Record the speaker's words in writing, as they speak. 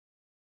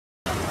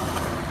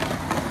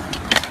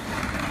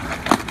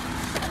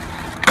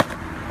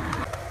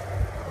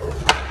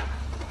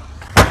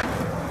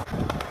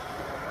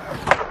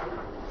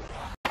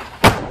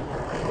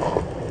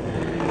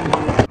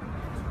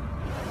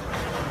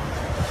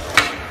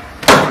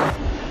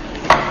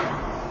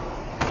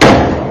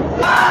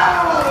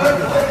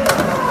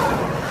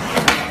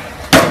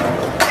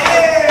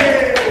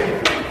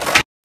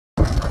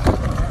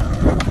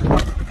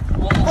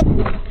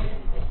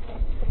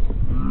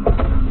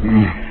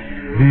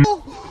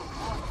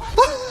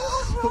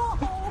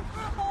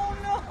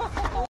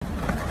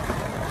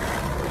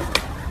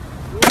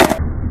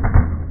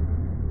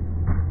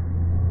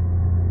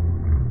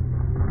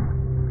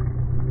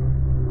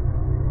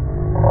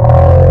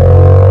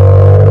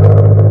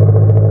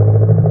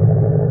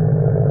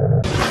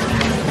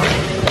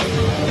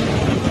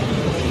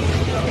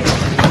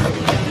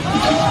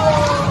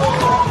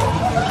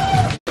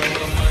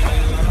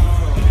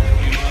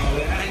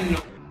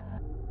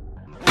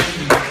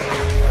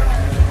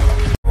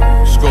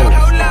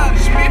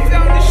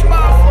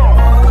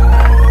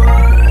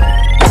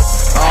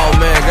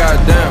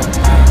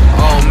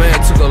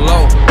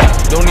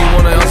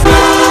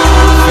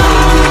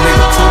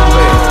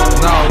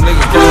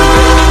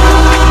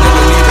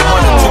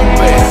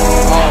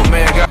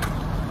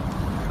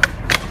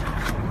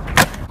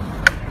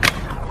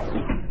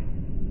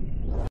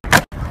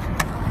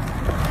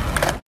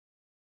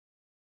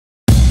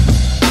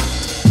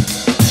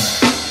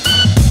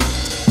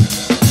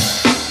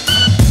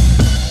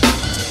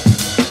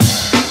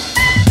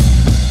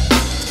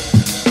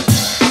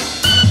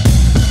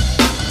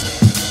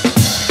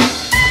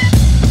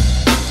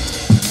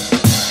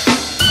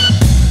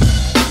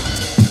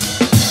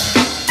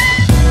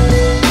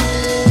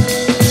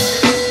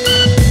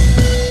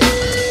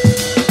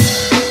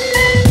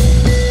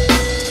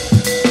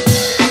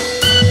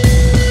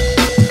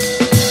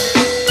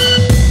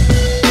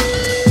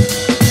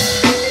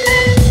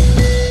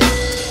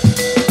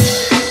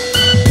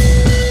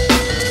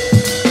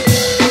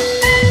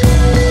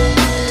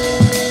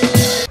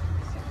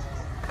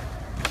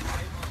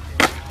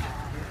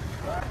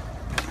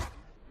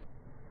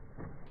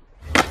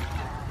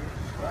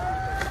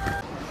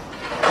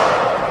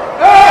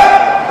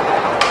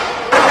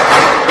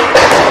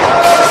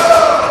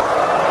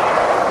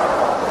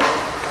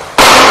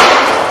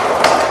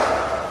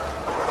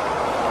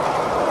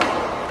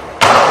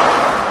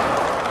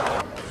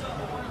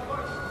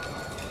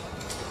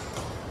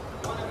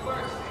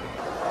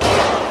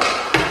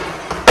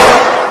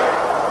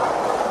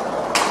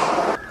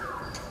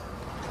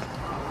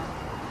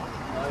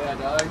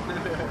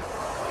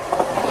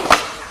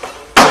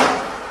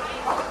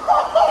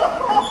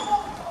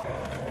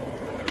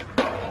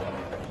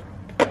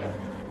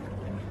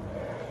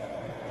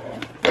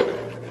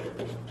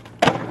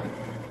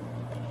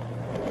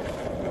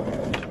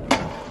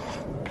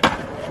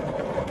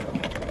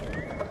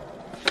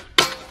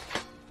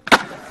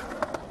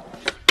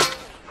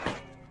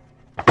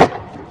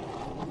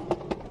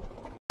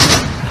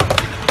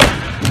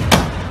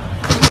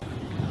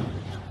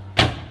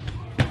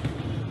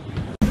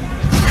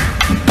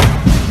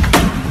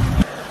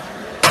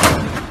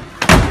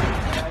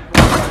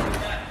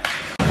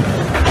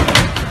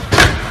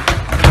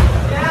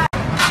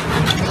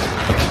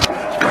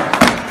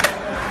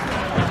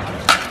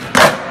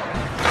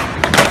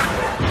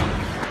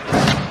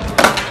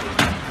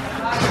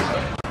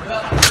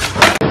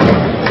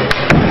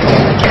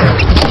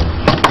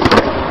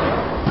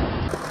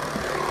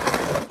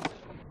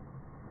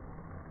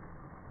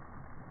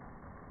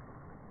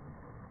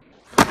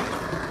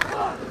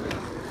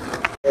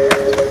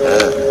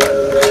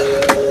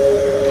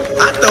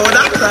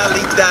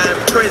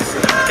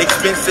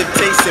Expensive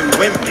taste in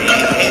women.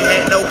 Ain't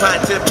had no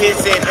pot to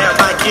piss in. Now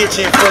my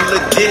kitchen full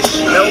of dish.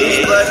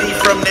 Nose bloody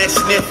from that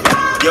sniffing.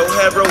 Yo,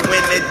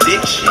 heroin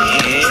addiction.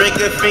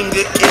 Trigger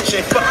finger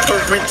itching. Fuck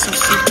parental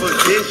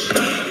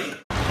supervision.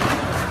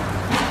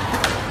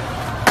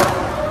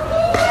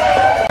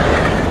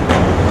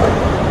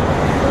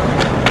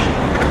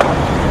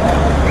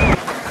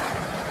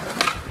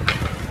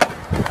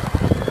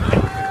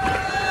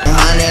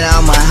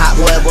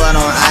 But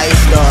on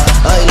ice,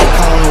 though. Ugly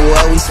corner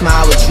where we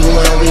smile with you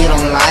and we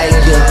don't like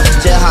you.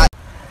 Just hot.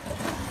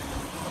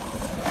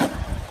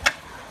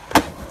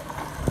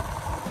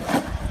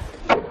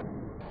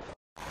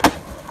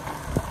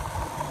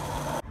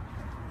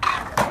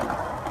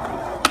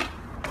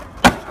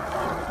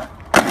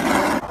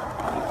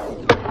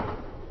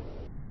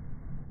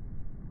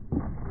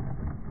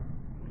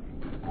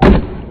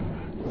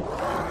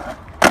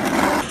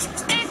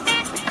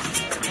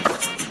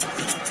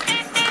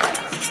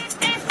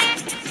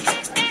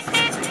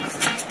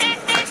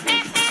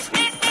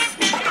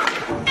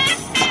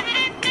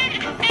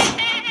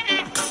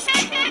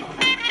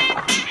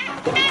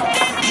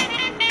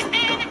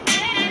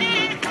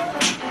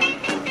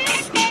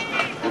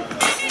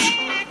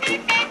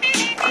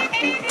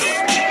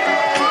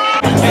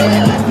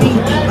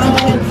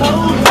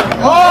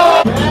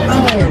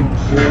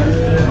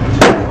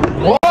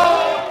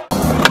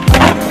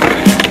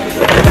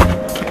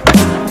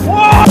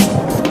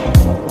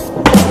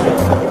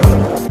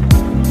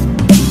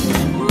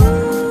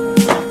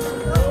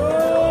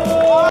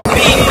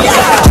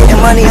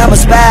 Money, I'm a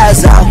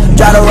spaz out.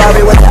 Try to rob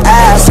me with the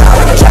ass out.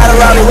 Try to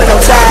rob me with no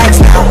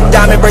tags now.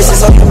 Diamond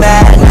bracelets, so you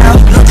mad now.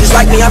 Look just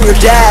like me, I'm your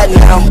dad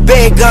now.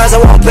 Big guns, I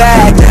won't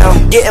back now.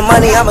 Getting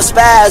money, I'm a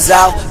spaz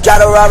out. Try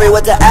to rob me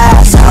with the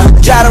ass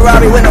out. Try to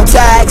rob me with no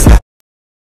tags now.